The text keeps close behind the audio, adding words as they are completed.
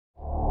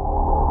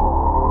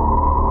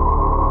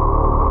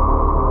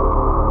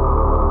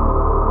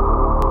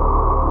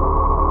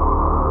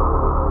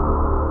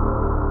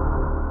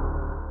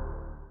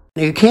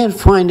You can't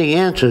find the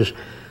answers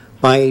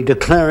by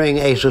declaring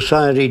a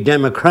society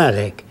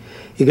democratic.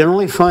 You can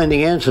only find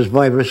the answers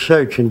by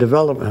research and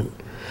development.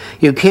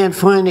 You can't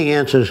find the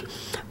answers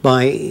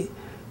by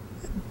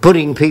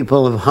putting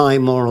people of high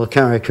moral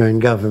character in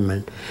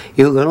government.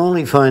 You can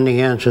only find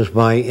the answers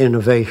by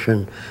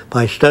innovation,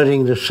 by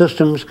studying the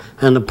systems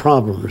and the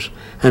problems,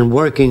 and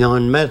working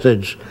on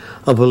methods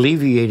of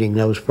alleviating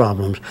those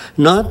problems,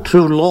 not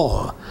through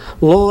law.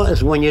 Law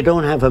is when you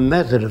don't have a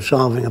method of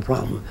solving a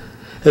problem.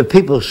 If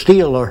people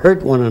steal or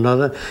hurt one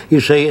another,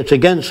 you say it's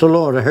against the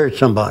law to hurt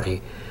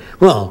somebody.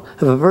 Well,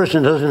 if a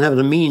person doesn't have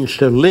the means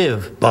to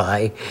live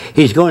by,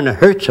 he's going to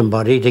hurt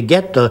somebody to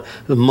get the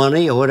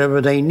money or whatever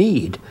they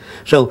need.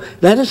 So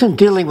that isn't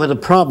dealing with a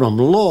problem.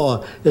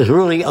 Law is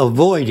really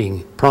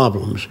avoiding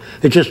problems.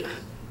 It's just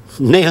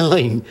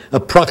nailing a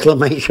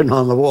proclamation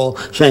on the wall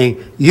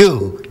saying,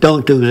 you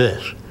don't do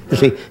this. You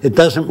see, it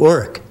doesn't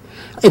work.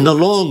 In the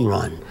long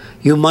run,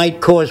 you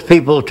might cause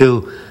people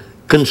to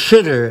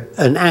consider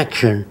an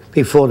action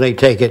before they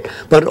take it.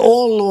 But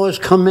all laws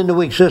come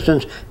into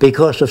existence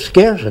because of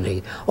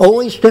scarcity.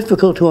 Always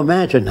difficult to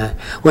imagine that.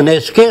 When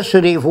there's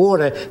scarcity of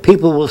water,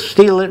 people will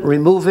steal it,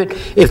 remove it,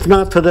 if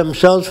not for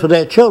themselves, for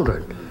their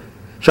children.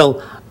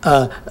 So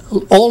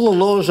all the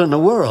laws in the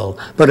world,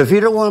 but if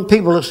you don't want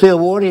people to steal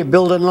water, you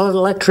build an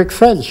electric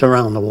fence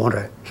around the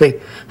water.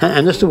 See?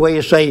 And this is the way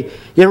you say,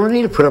 you don't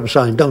need to put up a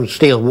sign, don't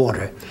steal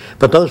water.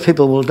 But those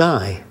people will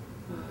die.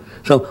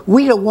 So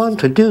we don't want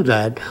to do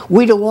that.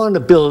 We don't want to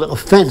build a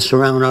fence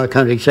around our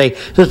country, say,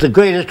 this is the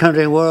greatest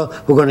country in the world,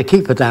 we're going to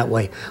keep it that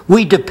way.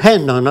 We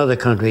depend on other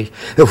countries.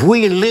 If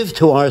we live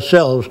to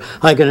ourselves,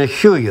 I can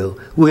assure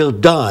you, we'll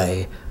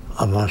die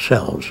of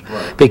ourselves.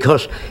 Right.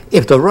 Because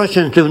if the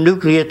Russians do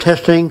nuclear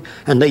testing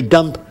and they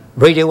dump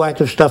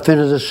radioactive stuff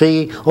into the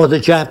sea, or the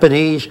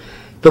Japanese,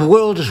 the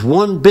world is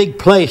one big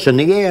place, and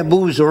the air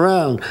moves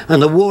around,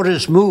 and the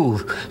waters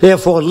move.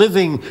 Therefore,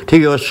 living to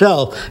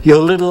yourself, your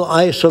little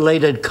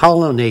isolated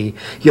colony,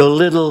 your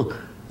little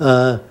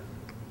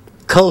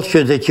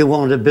culture that you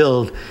want to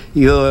build,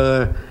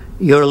 your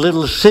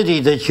little city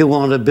that you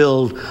want to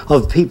build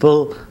of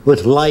people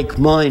with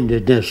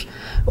like-mindedness,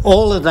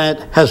 all of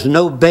that has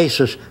no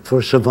basis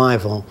for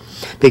survival.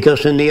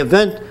 Because in the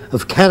event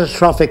of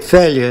catastrophic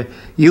failure,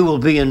 you will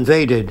be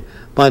invaded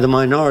by the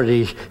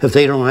minorities if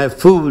they don't have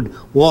food,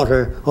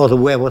 water, or the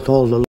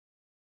wherewithal to live.